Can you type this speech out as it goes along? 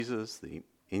Jesus, the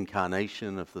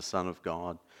incarnation of the Son of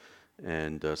God,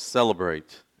 and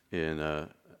celebrate in a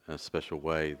special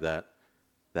way that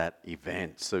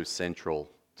event so central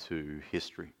to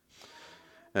history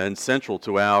and central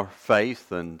to our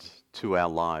faith and to our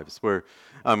lives.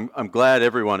 I'm glad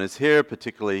everyone is here,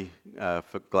 particularly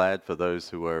glad for those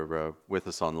who are with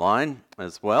us online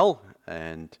as well.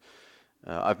 And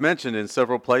I've mentioned in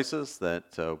several places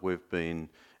that we've been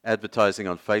advertising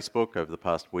on Facebook over the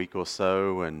past week or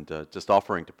so and just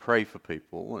offering to pray for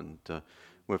people. And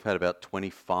we've had about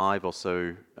 25 or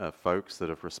so folks that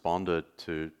have responded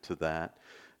to that.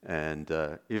 And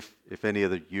if any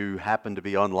of you happen to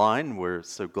be online, we're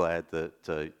so glad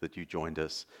that you joined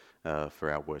us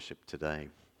for our worship today.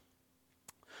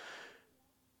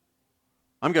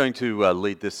 I'm going to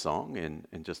lead this song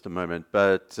in just a moment,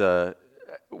 but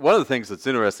one of the things that's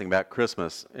interesting about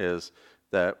Christmas is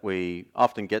that we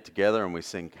often get together and we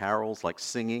sing carols. Like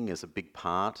singing is a big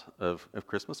part of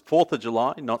Christmas. 4th of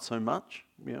July, not so much,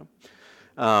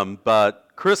 but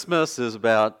Christmas is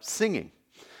about singing.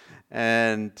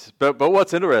 But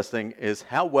what's interesting is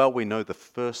how well we know the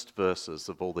first verses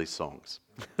of all these songs,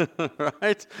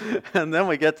 right? And then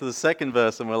we get to the second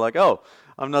verse and we're like, oh,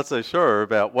 I'm not so sure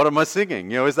about what am I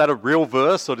singing? Is that a real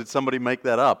verse or did somebody make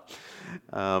that up?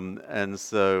 And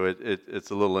so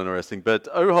it's a little interesting. But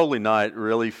O Holy Night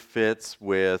really fits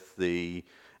with the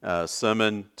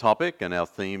sermon topic and our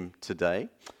theme today.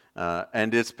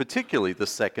 And it's particularly the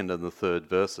second and the third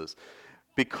verses.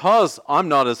 Because I'm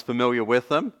not as familiar with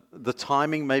them, the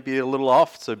timing may be a little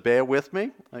off, so bear with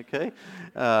me, okay,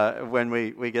 when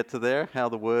we get to there, how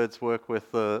the words work with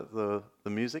the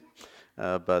music.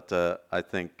 But I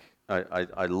think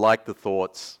I like the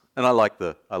thoughts, and I like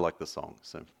the song,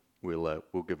 so we'll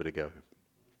give it a go.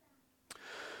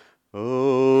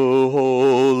 O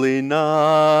holy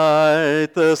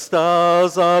night, the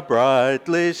stars are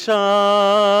brightly shining.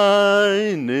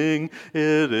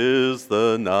 It is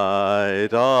the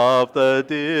night of the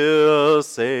dear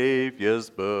Saviour's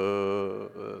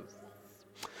birth.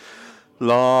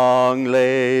 Long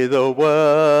lay the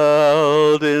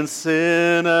world in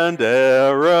sin and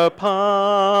error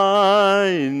pining,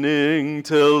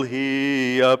 till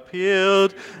he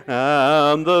appeared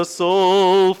and the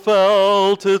soul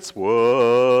felt its worth.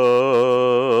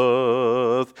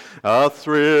 A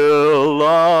thrill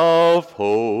of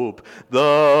hope,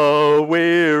 the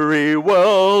weary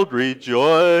world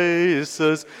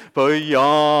rejoices, for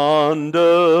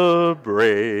yonder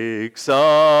breaks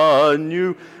a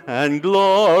new and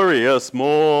glorious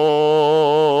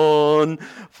morn.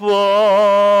 Fall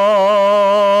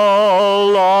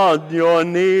on your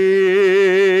knees,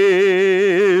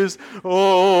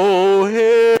 oh,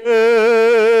 hear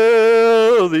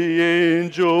the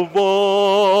angel voices,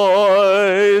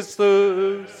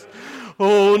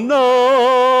 oh,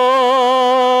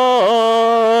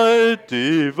 night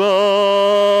divine,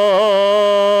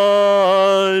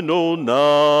 oh,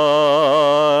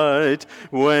 night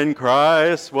when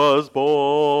Christ was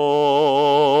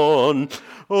born.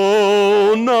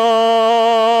 O night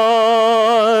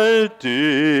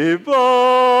divine,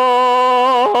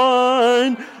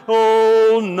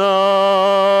 O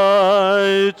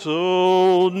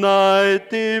night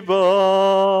divine,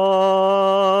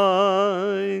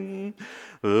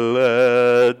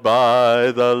 led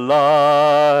by the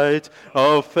light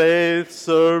of faith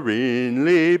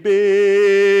serenely beaming,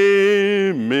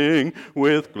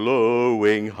 with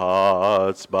glowing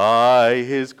hearts by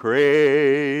his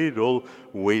cradle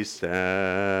we stand.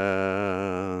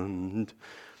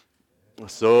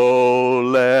 So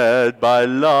led by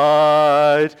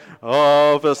light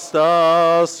of a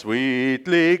star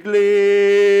sweetly gleaming,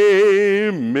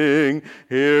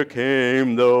 here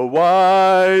came the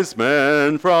wise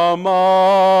men from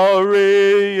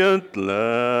Orient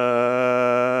land.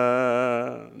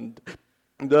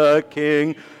 The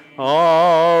King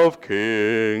of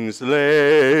kings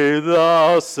lay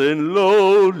thus in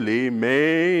lowly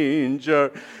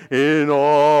manger, in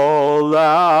all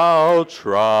our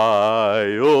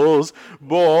trials,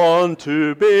 born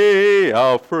to be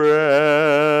our friend.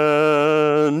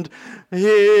 He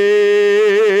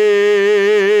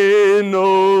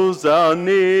knows our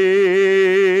need,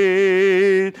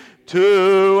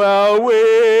 to our weakness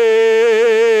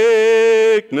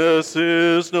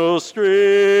is no stranger.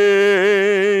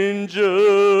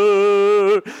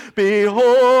 Behold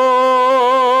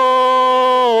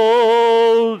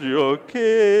your King,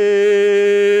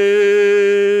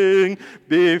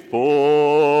 before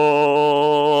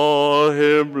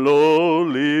him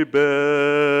lowly bend.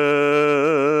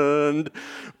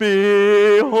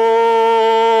 Behold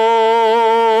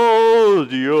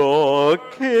your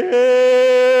King,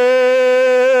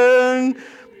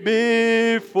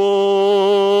 before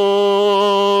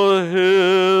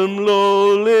him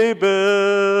lowly bend.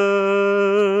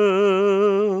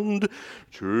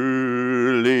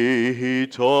 Truly he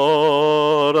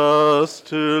taught us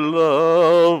to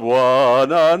love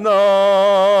one another.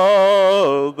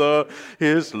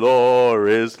 His law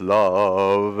is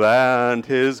love, and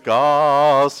his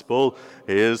gospel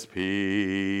is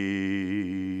peace.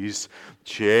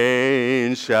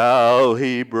 Chains shall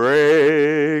he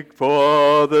break,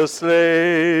 for the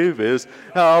slave is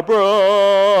our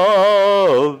brother,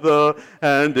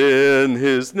 and in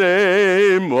his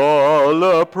name all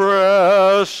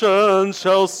oppression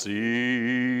shall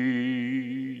cease.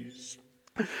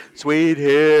 Sweet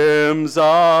hymns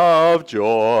of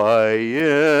joy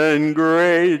in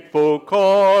grateful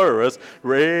chorus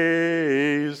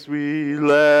raise we,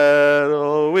 let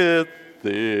all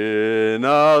within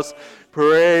us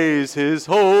praise his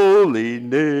holy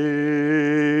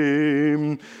name.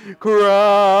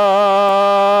 Christ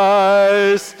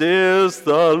is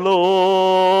the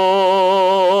Lord.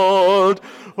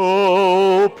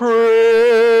 Oh, praise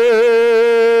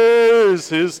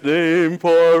his name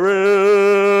forever.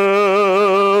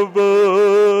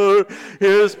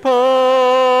 His power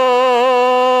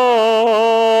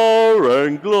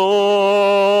and glory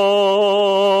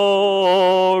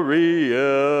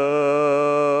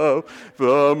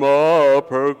evermore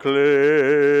proclaim.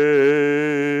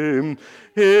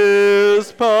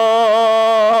 His power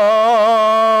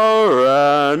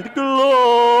and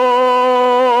glory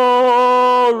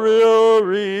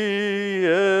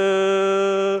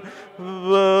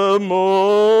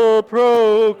evermore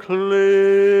proclaim.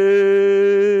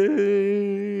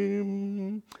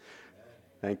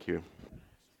 Thank you.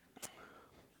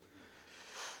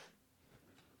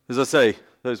 As I say,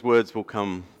 those words will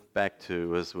come back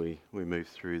to as we move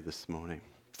through this morning.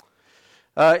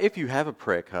 If you have a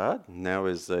prayer card, now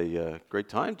is a great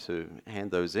time to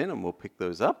hand those in, and we'll pick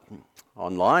those up.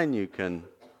 Online, you can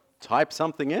type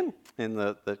something in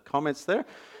the comments there.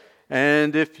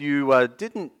 And if you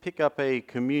didn't pick up a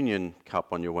communion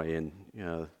cup on your way in,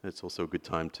 it's also a good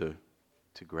time to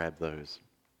grab those.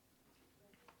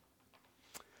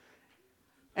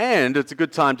 And it's a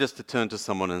good time just to turn to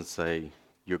someone and say,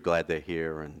 you're glad they're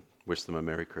here, and wish them a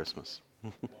Merry Christmas.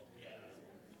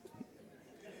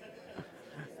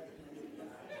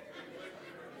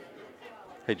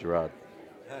 Hey, Gerard.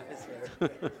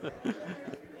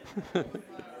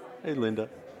 Hey, Linda.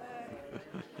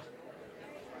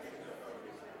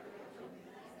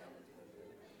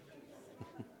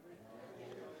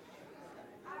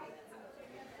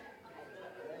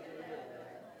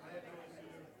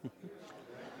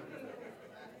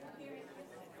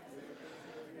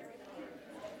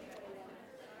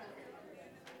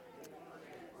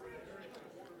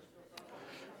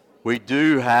 We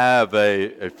do have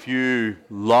a few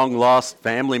long-lost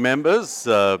family members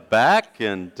back,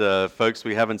 and folks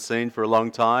we haven't seen for a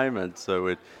long time, and so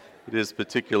it is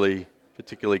particularly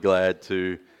glad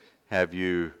to have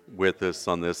you with us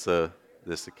on this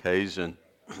occasion.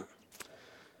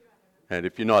 And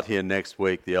if you're not here next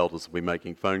week, the elders will be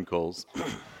making phone calls.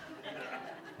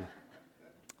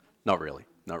 Not really.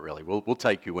 We'll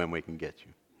take you when we can get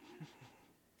you.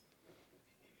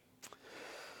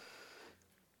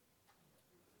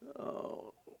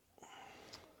 Oh,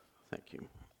 thank you.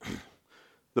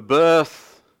 The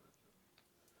birth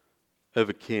of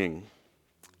a king.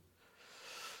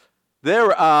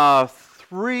 There are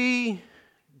 3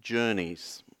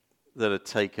 journeys that are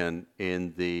taken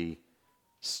in the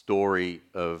story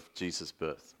of Jesus'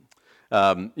 birth.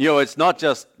 It's not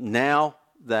just now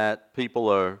that people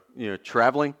are,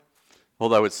 traveling,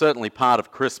 although it's certainly part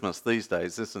of Christmas these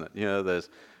days, isn't it? There's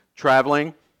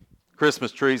traveling,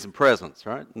 Christmas trees and presents,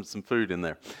 right? And some food in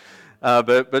there.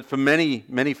 But for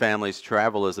many families,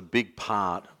 travel is a big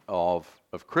part of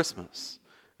Christmas,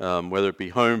 whether it be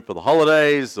home for the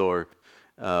holidays or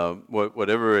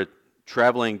whatever,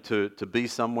 traveling to be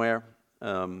somewhere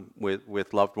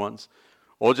with loved ones,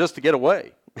 or just to get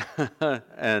away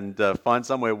and find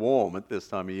somewhere warm at this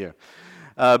time of year.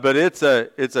 But it's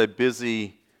a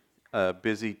busy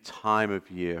time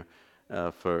of year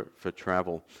for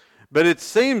travel. But it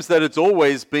seems that it's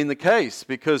always been the case,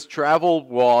 because travel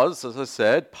was, as I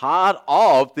said, part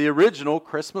of the original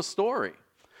Christmas story.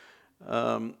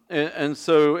 And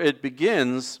so it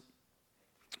begins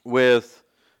with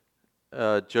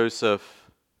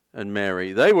Joseph and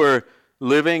Mary. They were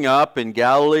living up in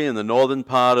Galilee, in the northern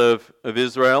part of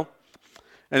Israel.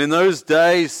 And in those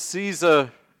days,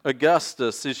 Caesar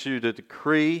Augustus issued a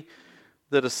decree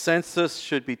that a census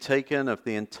should be taken of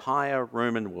the entire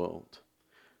Roman world.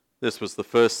 This was the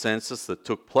first census that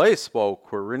took place while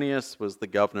Quirinius was the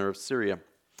governor of Syria.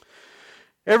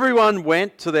 Everyone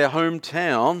went to their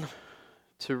hometown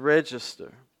to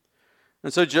register.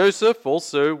 And so Joseph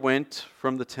also went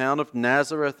from the town of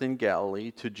Nazareth in Galilee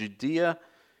to Judea,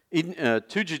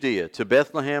 to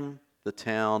Bethlehem, the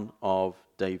town of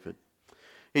David.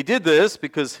 He did this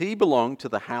because he belonged to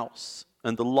the house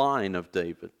and the line of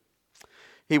David.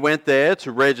 He went there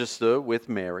to register with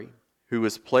Mary, who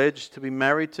was pledged to be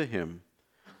married to him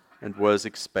and was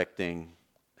expecting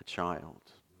a child.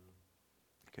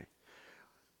 Okay.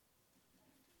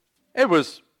 It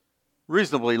was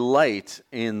reasonably late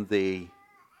in the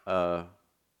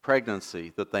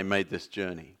pregnancy that they made this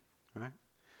journey.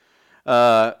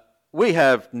 Right? We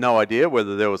have no idea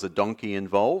whether there was a donkey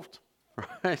involved.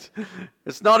 Right?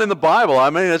 It's not in the Bible. I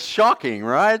mean, it's shocking,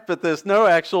 right? But there's no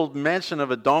actual mention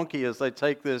of a donkey as they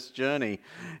take this journey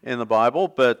in the Bible.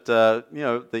 But,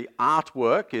 the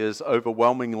artwork is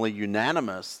overwhelmingly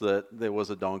unanimous that there was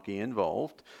a donkey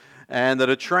involved and that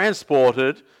it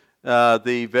transported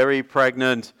the very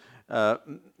pregnant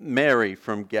Mary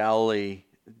from Galilee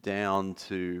down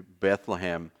to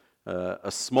Bethlehem, a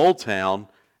small town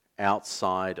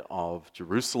outside of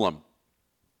Jerusalem.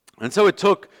 And so it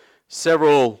took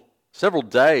several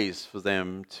days for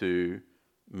them to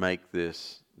make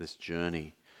this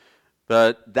journey.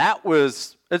 But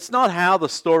it's not how the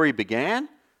story began,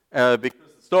 because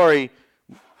the story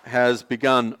has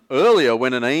begun earlier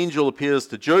when an angel appears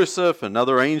to Joseph,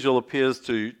 another angel appears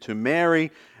to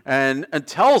Mary, and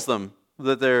tells them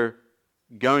that they're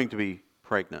going to be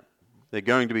pregnant. They're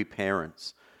going to be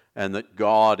parents, and that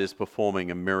God is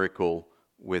performing a miracle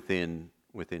within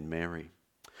Mary.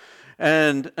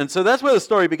 And so that's where the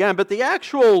story began. But the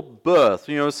actual birth,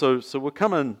 so we're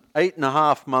coming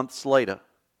 8.5 months later.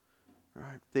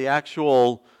 Right? The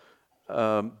actual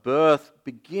birth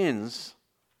begins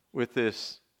with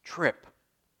this trip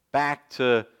back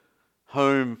to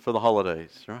home for the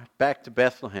holidays, right? Back to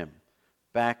Bethlehem,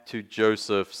 back to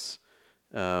Joseph's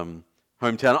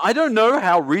hometown. I don't know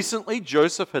how recently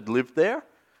Joseph had lived there.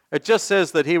 It just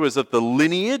says that he was of the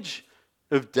lineage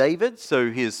of David,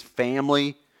 so his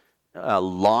family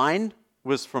line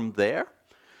was from there.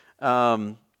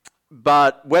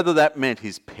 But whether that meant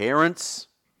his parents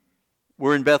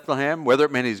were in Bethlehem, whether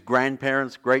it meant his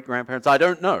grandparents, great-grandparents, I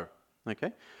don't know.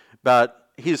 Okay, but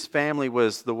his family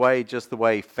was just the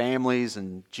way families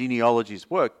and genealogies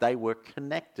work. They were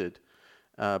connected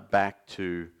back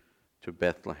to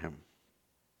Bethlehem.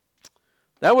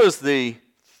 That was the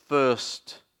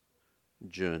first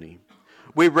journey.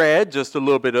 We read just a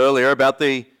little bit earlier about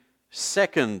the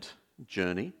second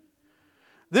journey.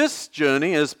 This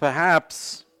journey is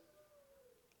perhaps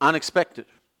unexpected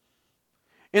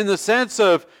in the sense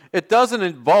of it doesn't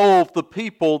involve the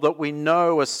people that we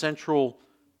know are central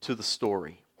to the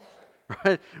story.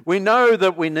 Right? We know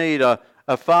that we need a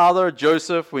father,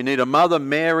 Joseph, we need a mother,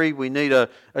 Mary, we need a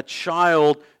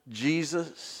child,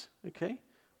 Jesus. Okay?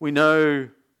 We know,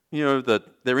 that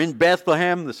they're in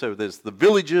Bethlehem, so there's the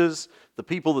villages, the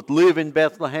people that live in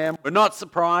Bethlehem. We're not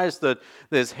surprised that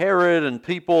there's Herod and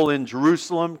people in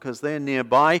Jerusalem because they're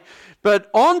nearby. But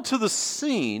onto the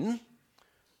scene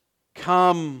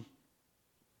come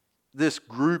this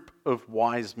group of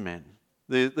wise men,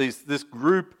 this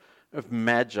group of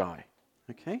magi.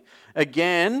 Okay?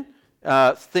 Again,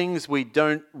 things we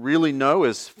don't really know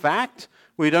as fact.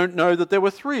 We don't know that there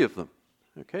were 3 of them.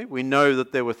 Okay, we know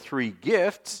that there were 3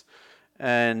 gifts,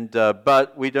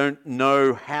 but we don't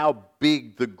know how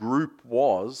big the group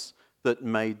was that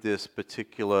made this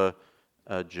particular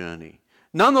journey.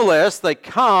 Nonetheless, they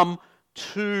come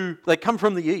from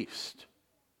the east,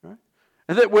 right?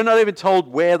 And that we're not even told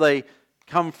where they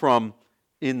come from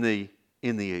in the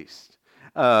east.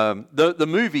 The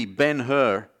movie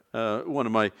Ben-Hur, one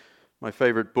of my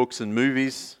favorite books and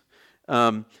movies,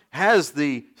 has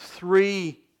the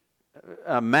 3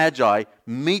 magi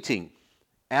meeting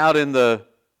out in the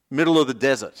middle of the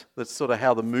desert. That's sort of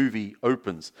how the movie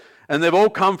opens. And they've all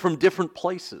come from different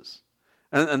places.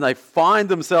 And they find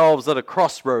themselves at a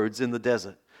crossroads in the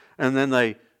desert. And then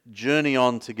they journey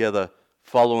on together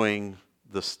following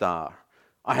the star.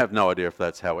 I have no idea if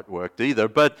that's how it worked either.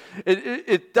 But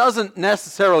it doesn't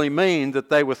necessarily mean that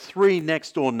they were 3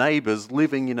 next-door neighbors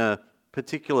living in a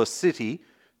particular city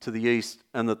to the east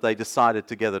and that they decided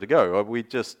together to go.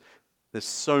 There's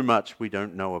so much we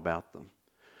don't know about them.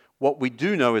 What we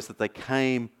do know is that they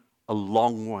came a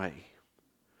long way.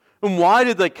 And why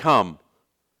did they come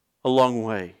a long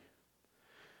way?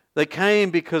 They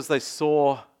came because they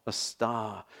saw a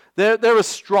star. They're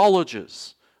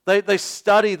astrologers. They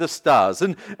study the stars.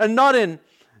 And not in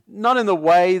not in the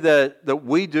way that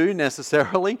we do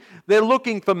necessarily. They're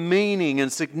looking for meaning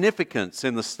and significance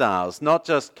in the stars, not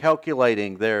just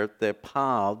calculating their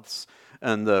paths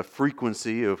and the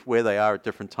frequency of where they are at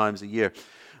different times of year.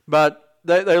 But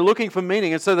they're looking for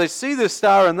meaning. And so they see this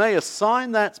star and they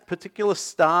assign that particular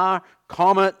star,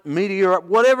 comet, meteor,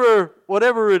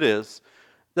 whatever it is,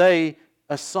 they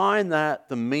assign that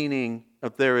the meaning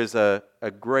of there is a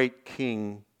great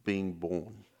king being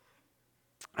born.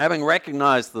 Having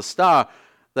recognized the star,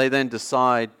 they then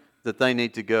decide that they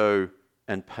need to go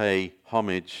and pay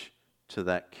homage to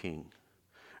that king.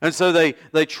 And so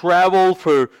they travel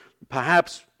for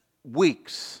perhaps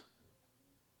weeks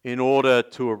in order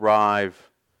to arrive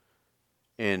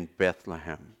in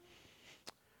Bethlehem.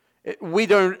 We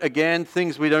don't, again,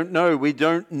 things we don't know. We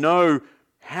don't know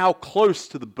how close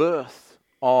to the birth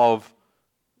of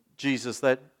Jesus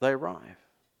that they arrive.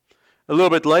 A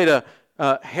little bit later,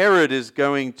 Herod is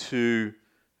going to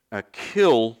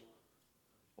kill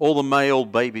all the male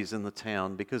babies in the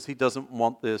town because he doesn't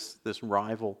want this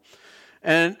rival.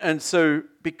 And so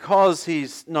because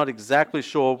he's not exactly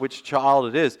sure which child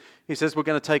it is, he says we're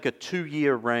going to take a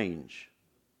 2-year range.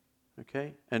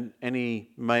 Okay? And any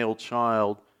male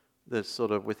child that's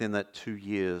sort of within that 2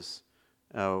 years,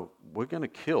 we're going to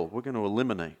kill, we're going to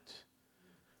eliminate.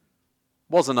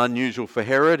 Wasn't unusual for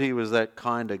Herod. He was that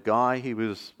kind of guy. He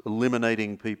was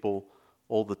eliminating people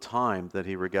all the time that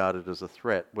he regarded as a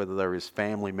threat, whether they were his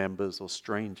family members or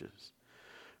strangers.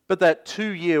 But that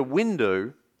 2-year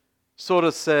window sort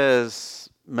of says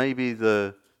maybe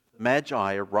the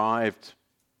Magi arrived,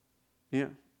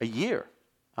 a year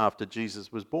after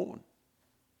Jesus was born,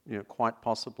 quite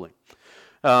possibly.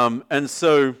 And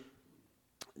so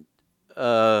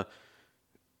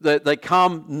they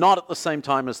come not at the same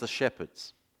time as the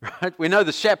shepherds. Right? We know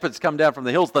the shepherds come down from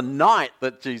the hills the night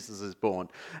that Jesus is born.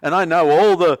 And I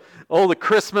know all the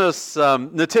Christmas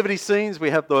nativity scenes, we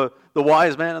have the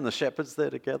wise man and the shepherds there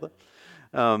together.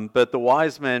 But the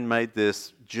wise man made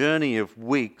this journey of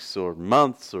weeks or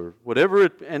months or whatever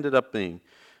it ended up being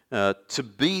to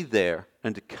be there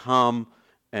and to come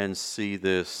and see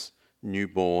this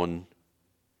newborn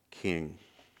king.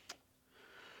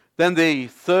 Then the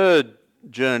third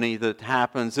journey that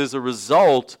happens is a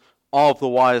result of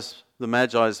the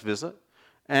Magi's visit.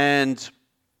 And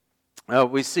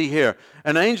we see here,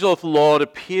 an angel of the Lord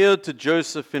appeared to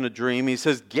Joseph in a dream. He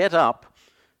says, "Get up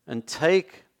and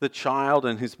take the child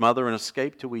and his mother and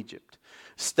escape to Egypt.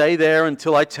 Stay there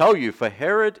until I tell you, for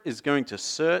Herod is going to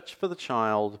search for the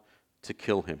child to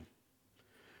kill him."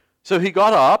 So he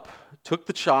got up, took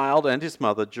the child and his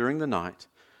mother during the night,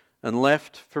 and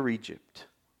left for Egypt,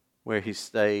 where he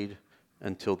stayed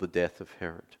until the death of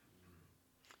Herod.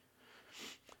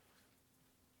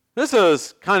 This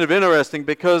is kind of interesting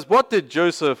because what did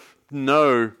Joseph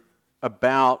know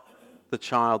about the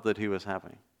child that he was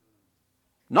having?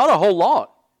 Not a whole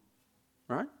lot,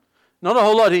 right? Not a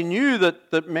whole lot. He knew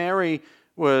that Mary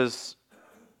was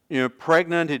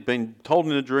pregnant. He'd been told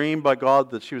in a dream by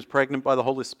God that she was pregnant by the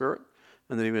Holy Spirit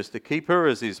and that he was to keep her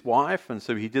as his wife, and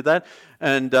so he did that.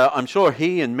 And I'm sure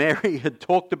he and Mary had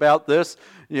talked about this.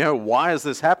 Why is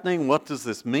this happening? What does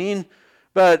this mean?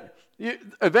 But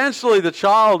eventually the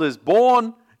child is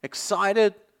born,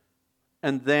 excited,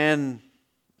 and then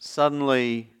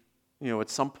suddenly, at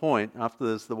some point after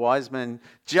this, the wise men,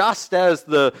 just as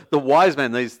the wise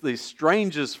men, these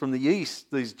strangers from the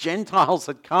east, these Gentiles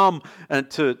had come and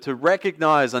to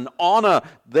recognize and honor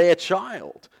their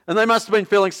child. And they must have been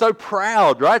feeling so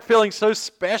proud, right? Feeling so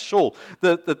special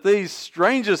that these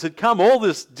strangers had come all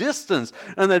this distance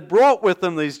and they'd brought with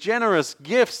them these generous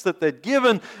gifts that they'd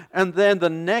given. And then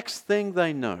the next thing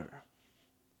they know,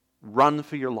 run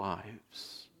for your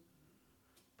lives.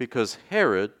 Because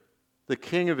Herod, the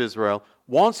king of Israel,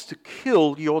 wants to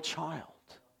kill your child.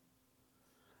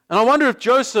 And I wonder if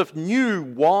Joseph knew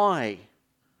why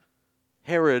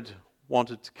Herod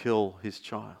wanted to kill his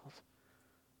child.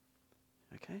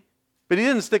 Okay? But he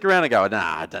didn't stick around and go,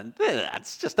 "Nah,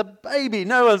 that's just a baby.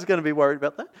 No one's going to be worried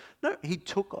about that." No, he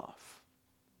took off.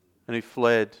 And he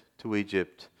fled to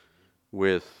Egypt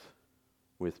with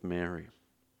Mary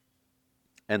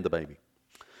and the baby.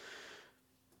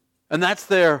 And that's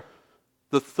the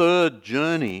third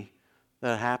journey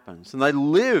that happens. And they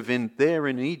live there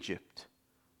in Egypt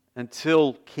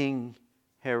until King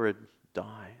Herod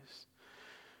dies.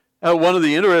 One of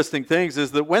the interesting things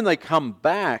is that when they come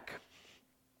back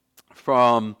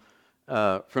from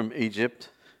Egypt,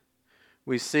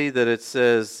 we see that it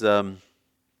says,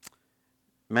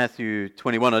 Matthew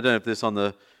 21, I don't have this on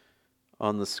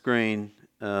the screen.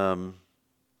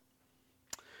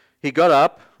 He got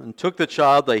up and took the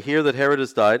child. They hear that Herod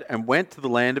has died and went to the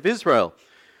land of Israel.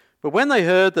 But when they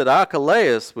heard that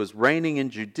Archelaus was reigning in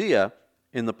Judea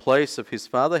in the place of his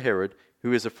father Herod, who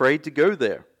was afraid to go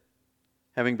there,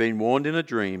 having been warned in a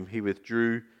dream, he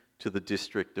withdrew to the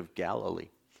district of Galilee.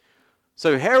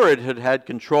 So Herod had had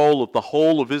control of the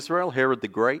whole of Israel, Herod the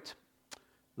Great,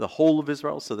 the whole of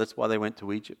Israel, so that's why they went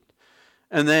to Egypt.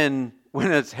 And then when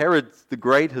Herod the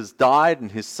Great has died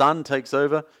and his son takes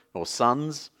over, or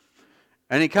sons,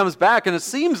 and he comes back, and it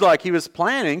seems like he was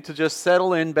planning to just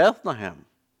settle in Bethlehem.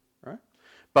 Right?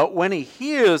 But when he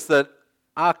hears that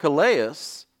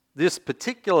Archelaus, this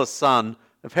particular son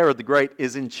of Herod the Great,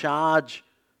 is in charge,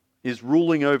 is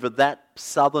ruling over that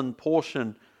southern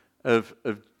portion of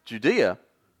Judea,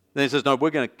 then he says, no, we're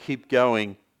going to keep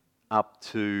going up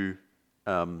to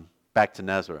back to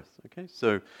Nazareth. Okay,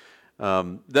 so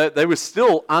they were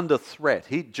still under threat.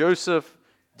 Joseph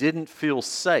didn't feel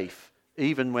safe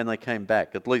even when they came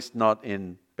back, at least not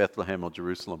in Bethlehem or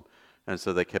Jerusalem, and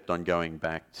so they kept on going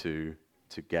back to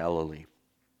Galilee.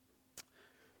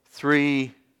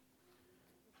 3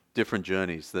 different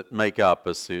journeys that make up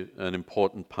an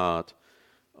important part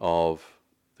of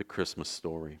the Christmas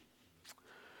story.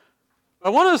 I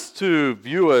want us to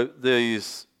view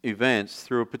these events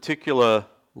through a particular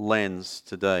lens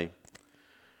today.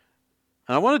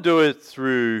 And I want to do it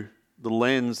through the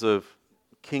lens of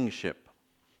kingship.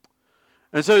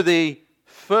 And so the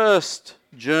first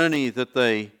journey that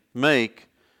they make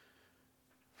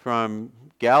from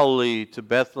Galilee to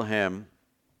Bethlehem,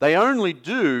 they only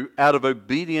do out of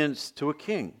obedience to a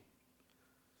king.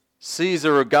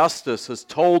 Caesar Augustus has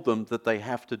told them that they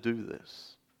have to do this.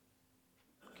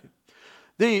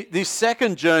 The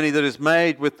second journey that is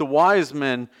made with the wise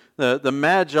men, the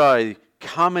Magi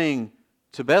coming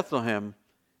to Bethlehem,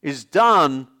 is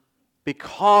done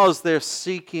because they're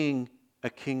seeking a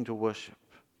king to worship.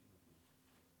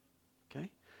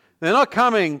 Okay? They're not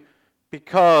coming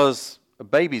because a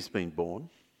baby's been born.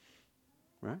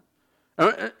 Right?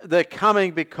 They're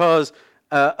coming because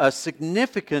a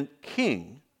significant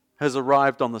king has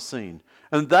arrived on the scene,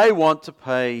 and they want to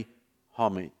pay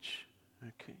homage.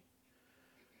 Okay.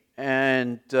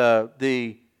 And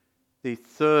the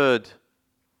third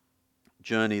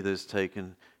journey that's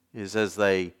taken is as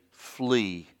they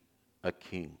flee a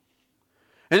king.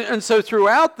 And so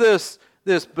throughout this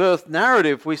birth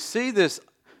narrative, we see this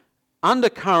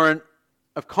undercurrent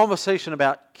of conversation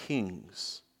about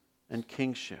kings and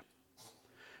kingship.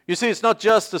 You see, it's not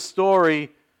just a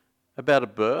story about a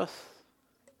birth,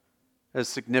 as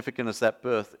significant as that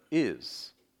birth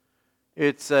is.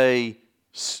 It's a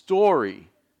story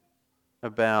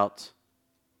about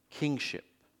kingship.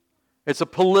 It's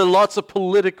lots of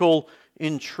political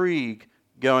intrigue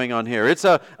going on here. It's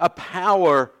a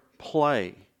power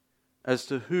play as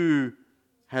to who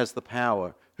has the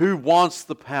power, who wants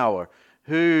the power,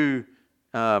 who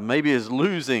maybe is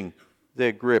losing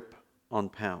their grip on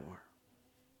power.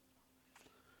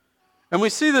 And we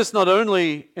see this not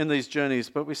only in these journeys,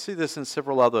 but we see this in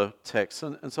several other texts.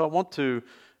 And so I want to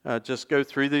just go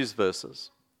through these verses.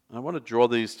 I want to draw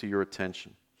these to your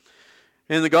attention.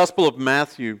 In the Gospel of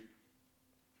Matthew,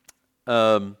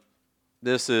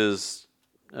 this is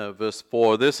verse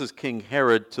 4. This is King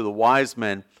Herod to the wise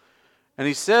men. And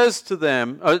he says to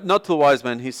them, not to the wise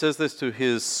men, he says this to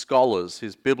his scholars,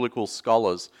 his biblical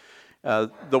scholars.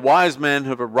 The wise men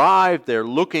have arrived. They're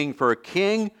looking for a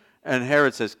king. And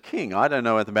Herod says, king, I don't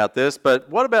know anything about this, but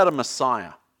what about a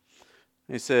Messiah?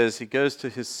 He goes to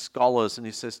his scholars and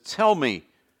he says, tell me,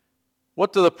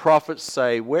 what do the prophets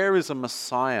say? Where is a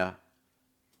Messiah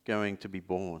going to be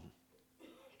born?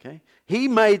 Okay? He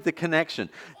made the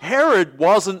connection. Herod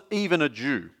wasn't even a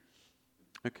Jew.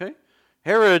 Okay?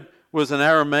 Herod was an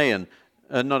Aramean,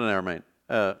 not an Aramean,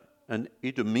 an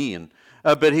Idumean,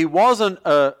 but he wasn't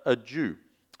a Jew.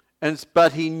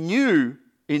 But he knew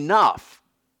enough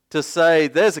to say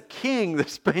there's a king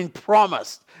that's been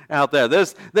promised out there.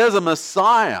 There's a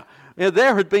Messiah.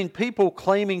 There had been people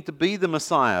claiming to be the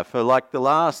Messiah for like the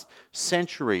last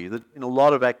century. There's been a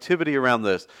lot of activity around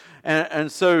this. And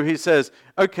so he says,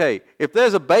 okay, if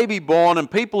there's a baby born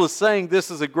and people are saying this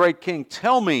is a great king,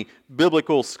 tell me,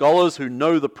 biblical scholars who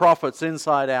know the prophets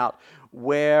inside out,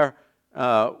 where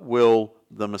will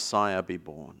the Messiah be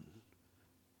born?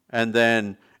 And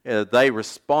then they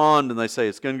respond and they say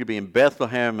it's going to be in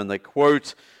Bethlehem, and they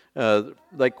quote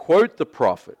the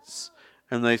prophets,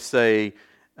 and they say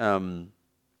in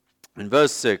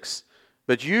verse 6,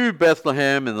 but you,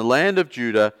 Bethlehem, in the land of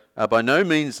Judah, are by no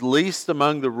means least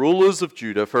among the rulers of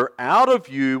Judah, for out of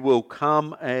you will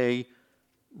come a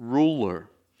ruler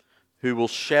who will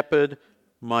shepherd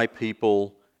my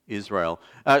people Israel.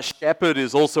 Shepherd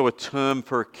is also a term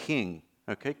for a king.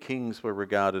 Okay, kings were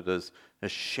regarded as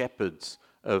shepherds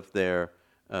of their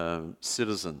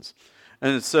citizens.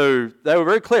 And so they were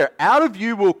very clear. Out of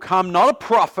you will come not a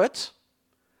prophet,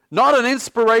 not an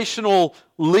inspirational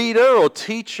leader or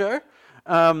teacher,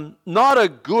 not a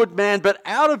good man, but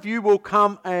out of you will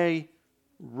come a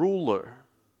ruler.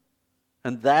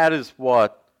 And that is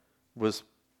what was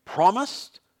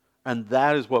promised, and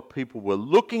that is what people were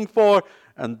looking for,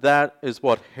 and that is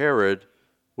what Herod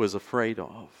was afraid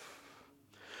of.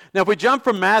 Now, if we jump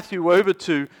from Matthew over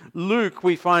to Luke,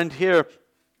 we find here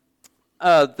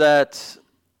that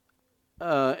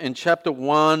in chapter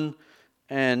 1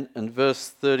 and verse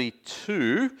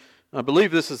 32, I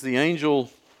believe this is the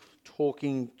angel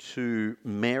talking to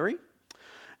Mary.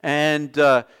 And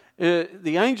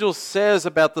the angel says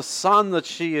about the son that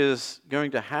she is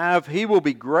going to have, he will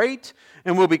be great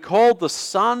and will be called the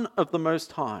Son of the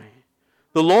Most High.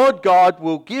 The Lord God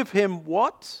will give him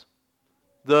what?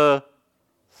 The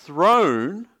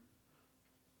throne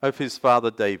of his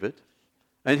father David,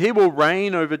 and he will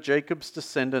reign over Jacob's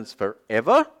descendants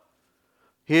forever.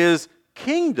 His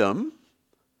kingdom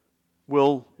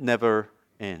will never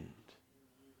end.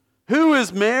 Who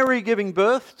is Mary giving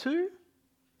birth to?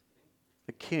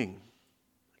 A king.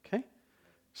 Okay?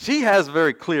 She has a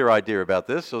very clear idea about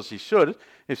this, or she should,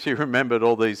 if she remembered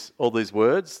all these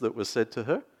words that were said to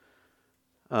her.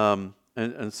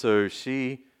 And so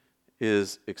she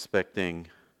is expecting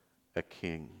a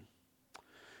king.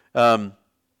 A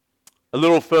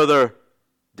little further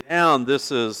down,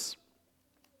 this is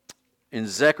in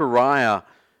Zechariah.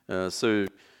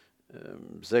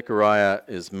 Zechariah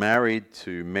is married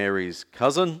to Mary's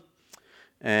cousin,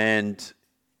 and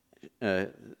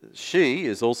she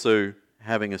is also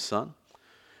having a son.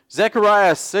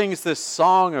 Zechariah sings this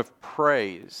song of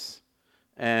praise,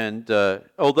 and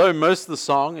although most of the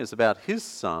song is about his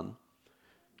son,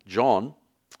 John,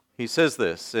 he says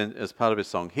this as part of his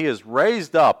song. He has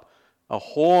raised up a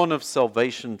horn of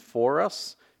salvation for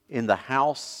us in the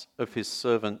house of his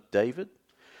servant David,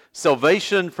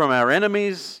 salvation from our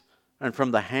enemies and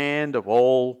from the hand of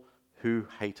all who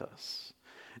hate us.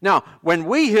 Now, when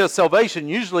we hear salvation,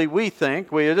 usually we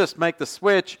think, we just make the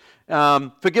switch,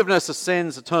 forgiveness of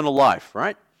sins, eternal life,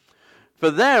 right? For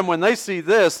them, when they see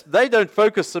this, they don't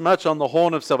focus so much on the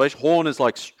horn of salvation. Horn is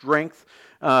like strength,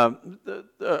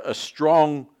 a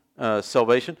strong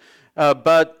salvation.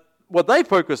 But what they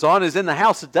focus on is in the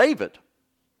house of David.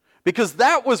 Because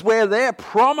that was where their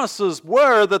promises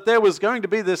were, that there was going to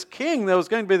be this king, there was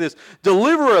going to be this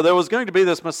deliverer, there was going to be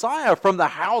this Messiah from the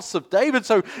house of David.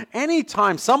 So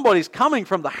anytime somebody's coming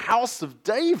from the house of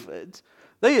David,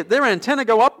 their antenna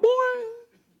go up, boy,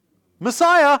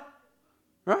 Messiah,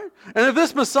 right? And if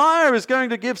this Messiah is going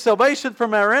to give salvation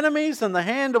from our enemies and the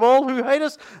hand of all who hate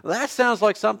us, that sounds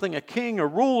like something a king, a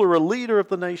ruler, a leader of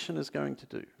the nation is going to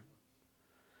do.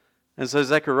 And so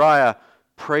Zechariah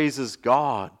praises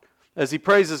God. As he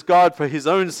praises God for his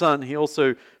own son, he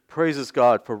also praises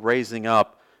God for raising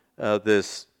up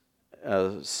this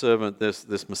servant,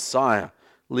 this Messiah,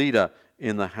 leader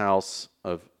in the house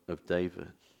of David.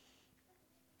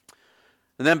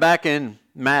 And then back in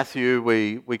Matthew,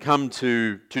 we come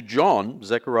to John,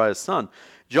 Zechariah's son.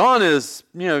 John is,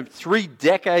 3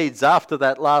 decades after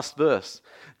that last verse.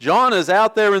 John is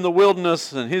out there in the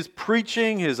wilderness and he's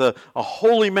preaching. He's a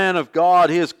holy man of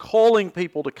God. He is calling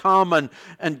people to come and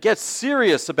get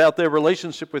serious about their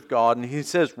relationship with God. And he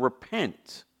says,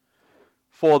 repent,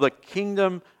 for the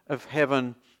kingdom of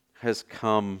heaven has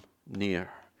come near.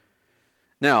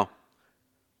 Now,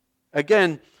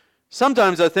 again,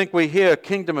 sometimes I think we hear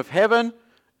kingdom of heaven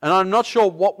and I'm not sure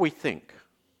what we think.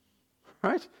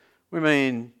 Right? We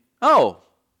mean,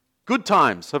 good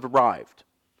times have arrived.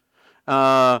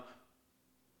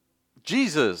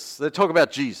 Jesus, they talk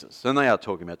about Jesus, and they are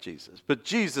talking about Jesus, but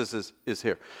Jesus is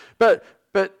here. But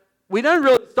we don't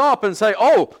really stop and say,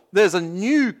 there's a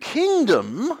new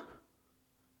kingdom,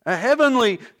 a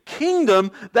heavenly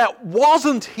kingdom that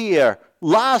wasn't here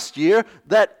last year,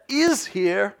 that is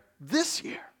here this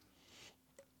year.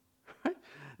 Right?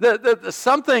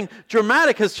 Something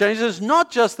dramatic has changed. It's not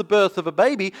just the birth of a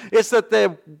baby, it's that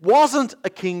there wasn't a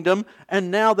kingdom, and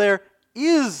now there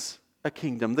is a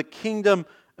kingdom. The kingdom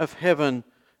of heaven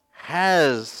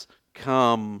has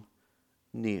come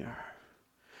near.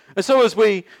 And so as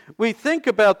we think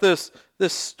about this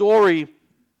story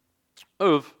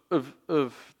of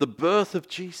the birth of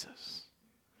Jesus,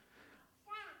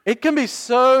 it can be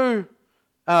so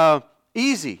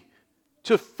easy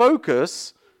to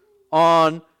focus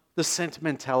on the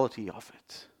sentimentality of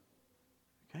it.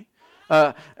 Okay?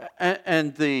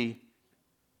 And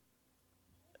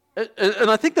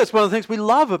I think that's one of the things we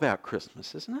love about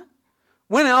Christmas, isn't it?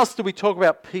 When else do we talk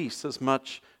about peace as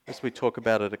much as we talk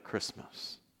about it at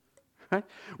Christmas? Right?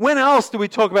 When else do we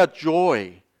talk about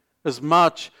joy as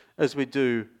much as we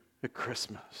do at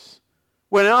Christmas?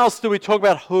 When else do we talk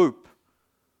about hope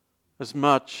as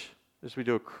much as we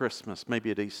do at Christmas,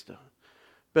 maybe at Easter?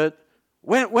 But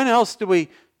when else do we,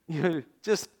 you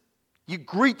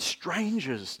greet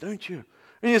strangers, don't you?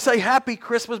 And you say, Happy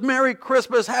Christmas, Merry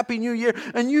Christmas, Happy New Year,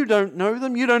 and you don't know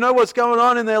them. You don't know what's going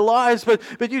on in their lives,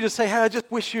 but you just say, hey, I just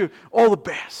wish you all the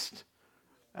best.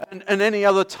 And any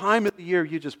other time of the year,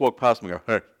 you just walk past them and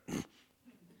go, hey.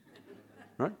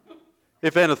 Right?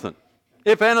 If anything,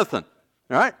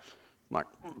 right? Like,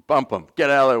 bump them, get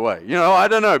out of their way. I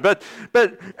don't know. But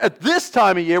at this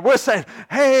time of year, we're saying,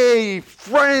 hey,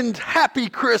 friend, Happy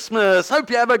Christmas.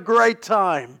 Hope you have a great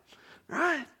time.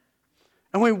 Right?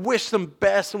 And we wish them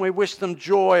best, and we wish them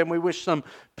joy, and we wish them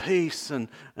peace and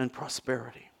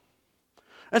prosperity.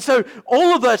 And so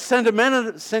all of that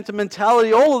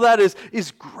sentimentality, all of that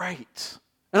is great.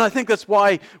 And I think that's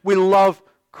why we love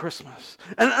Christmas.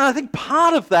 And I think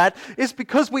part of that is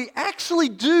because we actually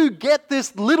do get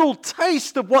this little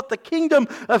taste of what the kingdom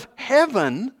of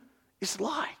heaven is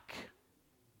like.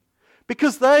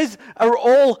 Because those are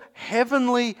all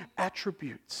heavenly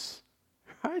attributes.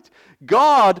 Right?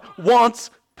 God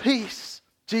wants peace.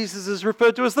 Jesus is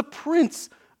referred to as the Prince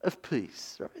of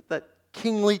Peace, right? That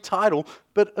kingly title,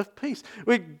 but of peace.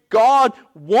 God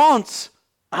wants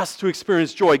us to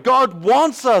experience joy. God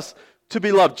wants us to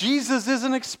be loved. Jesus is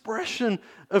an expression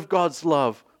of God's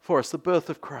love for us, the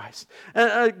birth of Christ.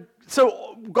 And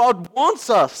so God wants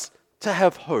us to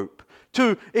have hope,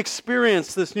 to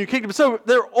experience this new kingdom. So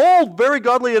they're all very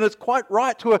godly, and it's quite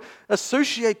right to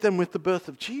associate them with the birth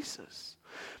of Jesus.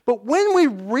 But when we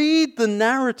read the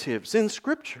narratives in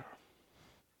Scripture,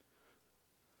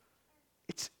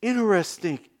 it's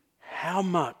interesting how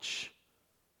much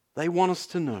they want us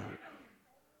to know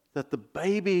that the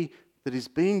baby that is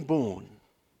being born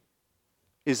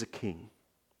is a king.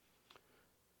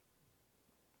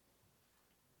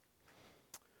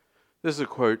 This is a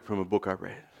quote from a book I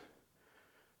read.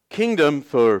 Kingdom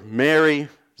for Mary,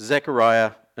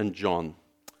 Zechariah, and John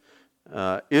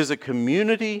is a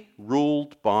community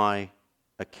ruled by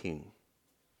a king,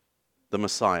 the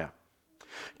Messiah.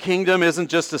 Kingdom isn't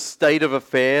just a state of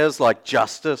affairs like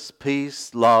justice,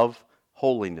 peace, love,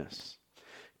 holiness.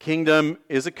 Kingdom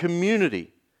is a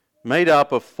community made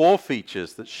up of 4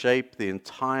 features that shape the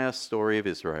entire story of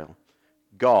Israel: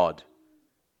 God,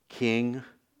 king,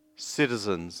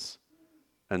 citizens,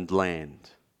 and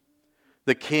land.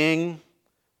 The king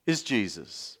is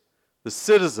Jesus. The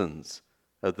citizens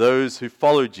are those who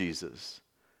follow Jesus,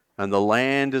 and the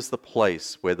land is the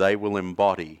place where they will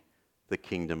embody the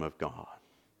kingdom of God.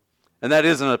 And that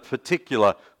isn't a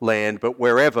particular land, but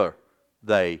wherever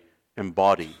they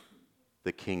embody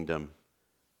the kingdom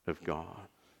of God.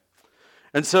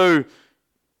 And so,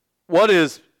 what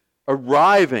is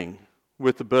arriving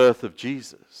with the birth of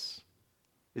Jesus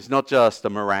is not just a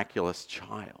miraculous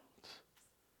child.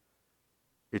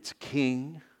 It's a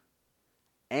king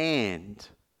and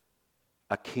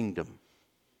a kingdom.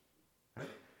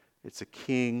 It's a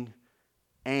king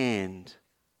and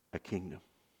a kingdom.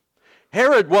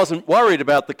 Herod wasn't worried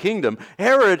about the kingdom.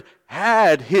 Herod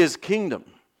had his kingdom.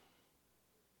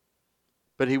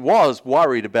 But he was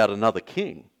worried about another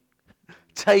king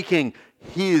taking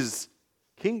his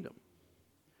kingdom.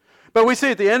 But we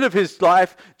see at the end of his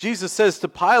life, Jesus says to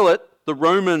Pilate, the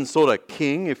Roman sort of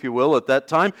king, if you will, at that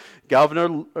time,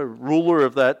 governor, ruler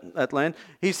of that land,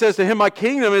 he says to him, my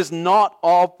kingdom is not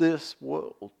of this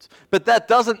world. But that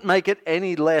doesn't make it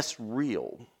any less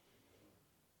real.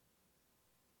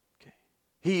 Okay.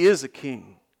 He is a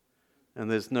king, and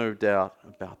there's no doubt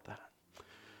about that.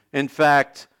 In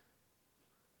fact,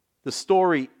 the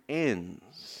story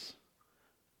ends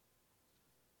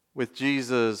with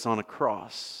Jesus on a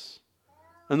cross.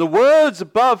 And the words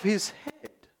above his head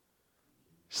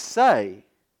say,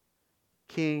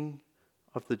 King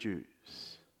of the Jews.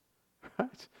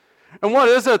 Right? And what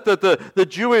is it that the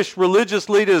Jewish religious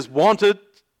leaders wanted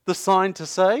the sign to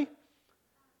say?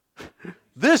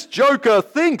 This joker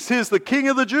thinks he's the King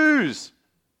of the Jews.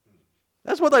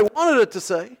 That's what they wanted it to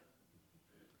say.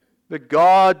 But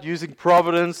God, using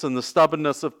providence and the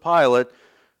stubbornness of Pilate,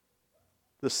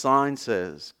 the sign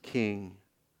says, King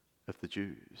of the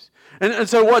Jews. And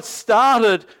so what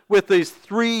started with these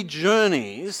 3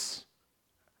 journeys,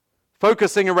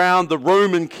 focusing around the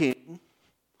Roman king,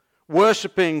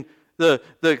 worshipping the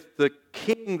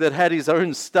king that had his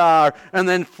own star, and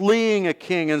then fleeing a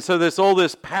king. And so there's all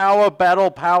this power battle,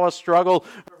 power struggle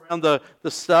around the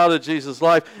start of Jesus'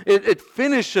 life. It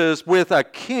finishes with a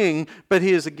king, but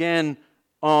he is again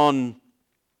on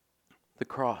the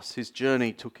cross. His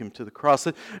journey took him to the cross.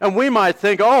 And we might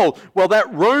think, oh, well,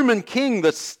 that Roman king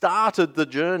that started the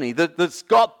journey, that's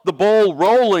got the ball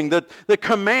rolling, that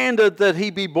commanded that he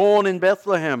be born in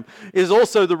Bethlehem, is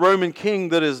also the Roman king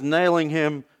that is nailing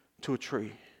him to a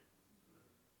tree.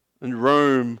 And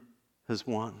Rome has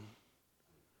won.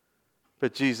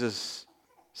 But Jesus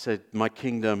said, my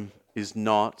kingdom is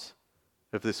not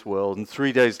of this world. And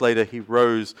 3 days later, he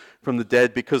rose from the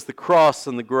dead because the cross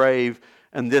and the grave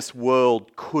and this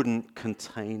world couldn't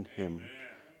contain him,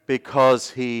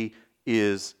 because he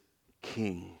is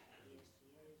king.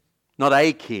 Not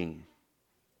a king,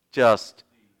 just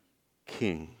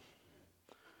king.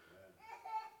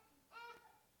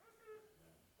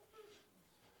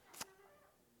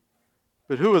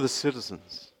 But who are the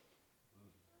citizens?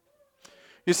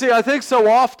 You see, I think so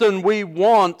often we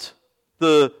want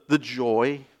the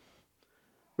joy.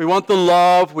 We want the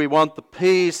love, we want the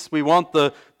peace, we want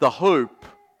the hope.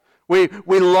 We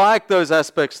like those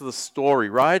aspects of the story,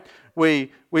 right? We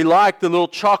like the little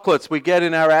chocolates we get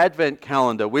in our advent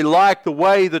calendar. We like the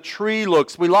way the tree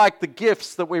looks. We like the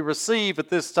gifts that we receive at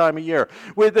this time of year.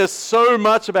 There's so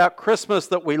much about Christmas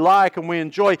that we like and we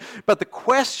enjoy. But the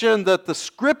question that the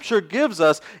Scripture gives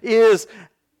us is,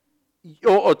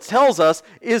 or tells us,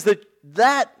 is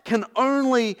that can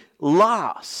only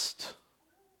last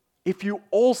if you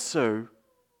also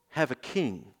have a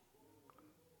king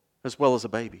as well as a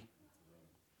baby.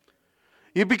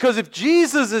 Because if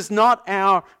Jesus is not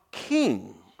our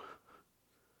king,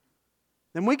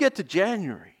 then we get to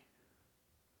January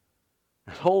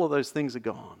and all of those things are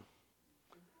gone.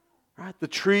 Right? The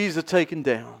trees are taken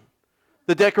down.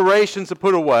 The decorations are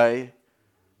put away.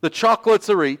 The chocolates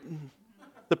are eaten.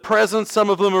 The presents, some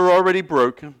of them are already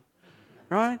broken.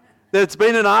 Right? There's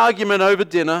been an argument over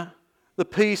dinner. The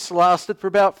peace lasted for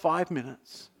about 5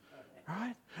 minutes.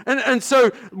 Right? And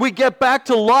so we get back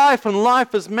to life, and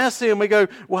life is messy, and we go,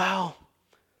 well,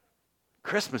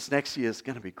 Christmas next year is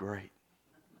going to be great.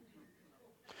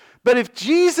 But if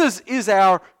Jesus is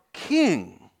our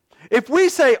king, if we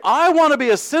say, I want to be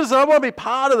a citizen, I want to be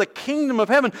part of the kingdom of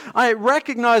heaven, I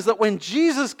recognize that when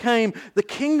Jesus came, the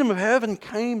kingdom of heaven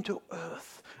came to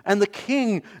earth, and the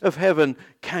king of heaven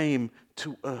came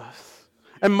to earth.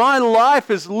 And my life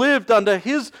is lived under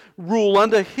His rule,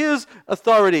 under His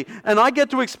authority. And I get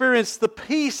to experience the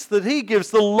peace that He gives,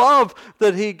 the love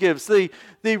that He gives, the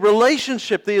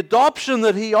relationship, the adoption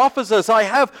that He offers us. I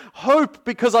have hope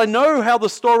because I know how the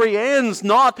story ends,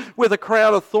 not with a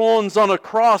crown of thorns on a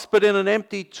cross, but in an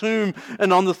empty tomb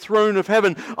and on the throne of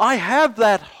heaven. I have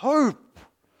that hope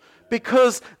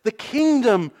because the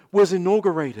kingdom was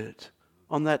inaugurated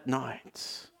on that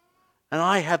night. And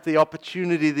I have the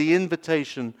opportunity, the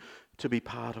invitation to be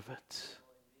part of it.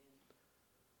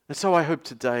 And so I hope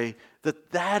today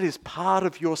that that is part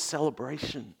of your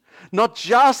celebration. Not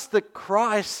just that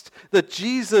Christ, that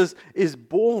Jesus is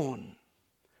born,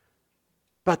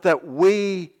 but that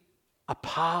we are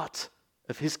part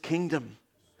of His kingdom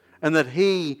and that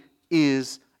He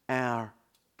is our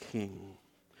King.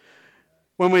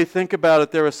 When we think about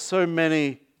it, there are so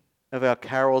many of our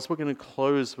carols. We're going to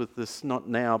close with this, not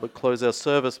now, but close our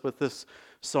service with this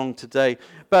song today.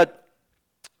 But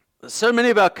so many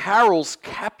of our carols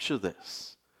capture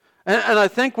this. And I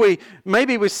think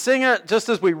maybe we sing it just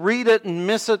as we read it and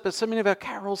miss it, but so many of our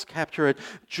carols capture it.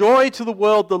 Joy to the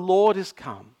world, the Lord is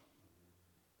come.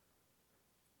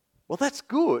 Well, that's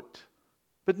good.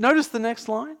 But notice the next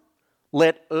line.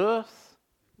 Let earth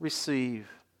receive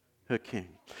her King.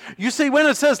 You see, when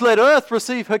it says let earth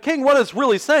receive her King, what it's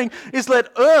really saying is let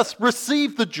earth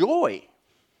receive the joy.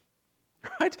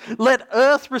 Right? Let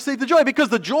earth receive the joy, because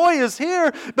the joy is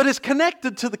here, but it's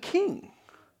connected to the King.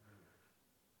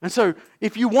 And so,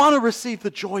 if you want to receive the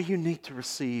joy, you need to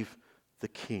receive the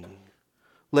King.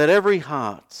 Let every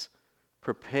heart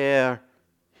prepare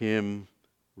Him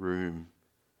room.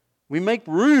 We make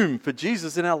room for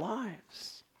Jesus in our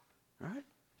lives. Right?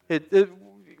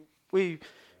 We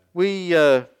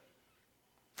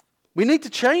need to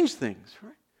change things,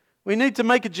 right? We need to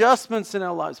make adjustments in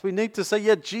our lives. We need to say,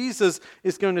 yeah, Jesus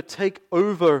is going to take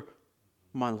over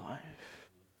my life.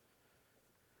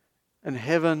 And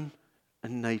heaven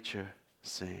and nature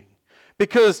sing.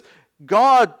 Because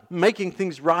God making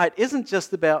things right isn't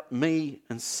just about me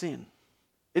and sin.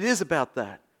 It is about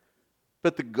that.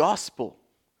 But the gospel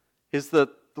is that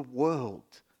the world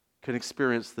can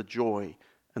experience the joy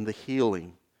and the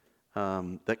healing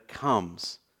that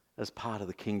comes as part of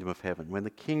the kingdom of heaven. When the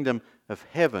kingdom of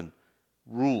heaven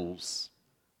rules,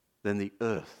 then the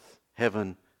earth,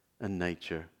 heaven and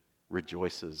nature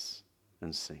rejoices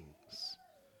and sings.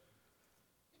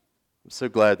 I'm so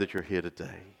glad that you're here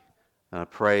today. And I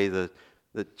pray that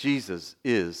that Jesus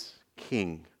is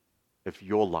King of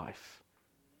your life.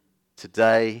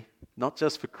 Today, not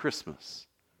just for Christmas,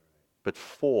 but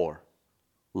for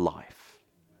life.